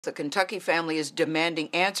The Kentucky family is demanding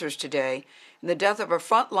answers today in the death of a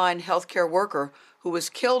frontline healthcare worker who was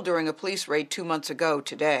killed during a police raid 2 months ago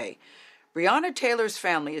today. Breonna Taylor's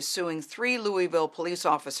family is suing 3 Louisville police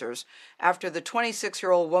officers after the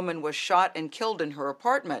 26-year-old woman was shot and killed in her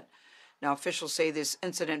apartment. Now, officials say this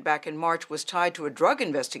incident back in March was tied to a drug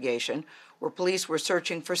investigation where police were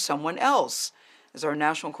searching for someone else. As our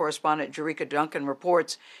national correspondent Jericka Duncan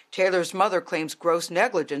reports, Taylor's mother claims gross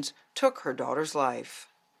negligence took her daughter's life.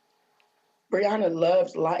 Breonna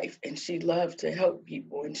loved life, and she loved to help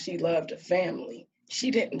people, and she loved a family.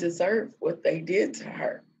 She didn't deserve what they did to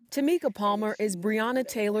her. Tamika Palmer is Breonna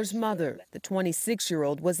Taylor's mother. The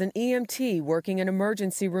 26-year-old was an EMT working in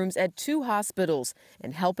emergency rooms at 2 hospitals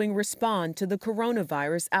and helping respond to the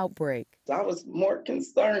coronavirus outbreak. I was more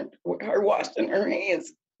concerned with her washing her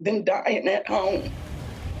hands than dying at home.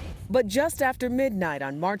 But just after midnight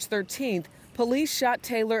on March 13th, police shot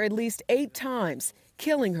Taylor at least 8 times,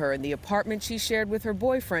 killing her in the apartment she shared with her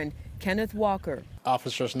boyfriend, Kenneth Walker.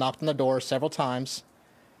 Officers knocked on the door several times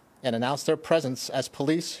and announced their presence as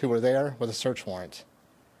police who were there with a search warrant.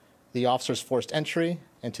 The officers forced entry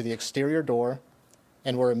into the exterior door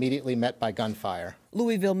and were immediately met by gunfire.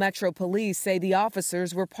 Louisville Metro Police say the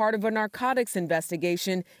officers were part of a narcotics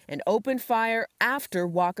investigation and opened fire after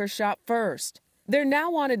Walker shot first. They're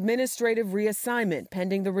now on administrative reassignment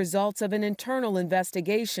pending the results of an internal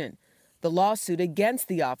investigation. The lawsuit against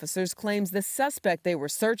the officers claims the suspect they were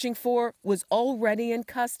searching for was already in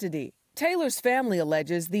custody. Taylor's family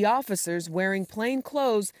alleges the officers wearing plain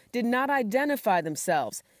clothes did not identify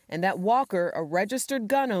themselves and that Walker, a registered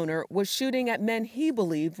gun owner, was shooting at men he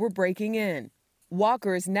believed were breaking in.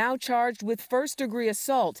 Walker is now charged with first-degree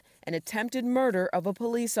assault and attempted murder of a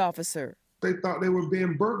police officer. They thought they were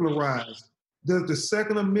being burglarized. Does the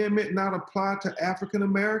Second Amendment not apply to African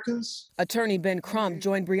Americans? Attorney Ben Crump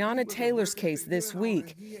joined Breonna Taylor's case this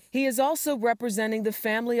week. He is also representing the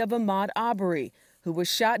family of Ahmaud Arbery, who was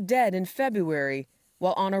shot dead in February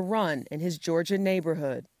while on a run in his Georgia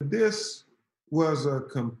neighborhood. This was a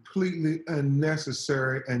completely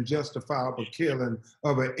unnecessary and justifiable killing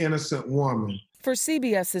of an innocent woman. For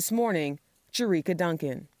CBS This Morning, Jericka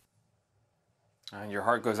Duncan. Your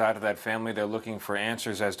heart goes out to that family. They're looking for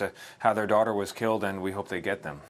answers as to how their daughter was killed, and we hope they get them.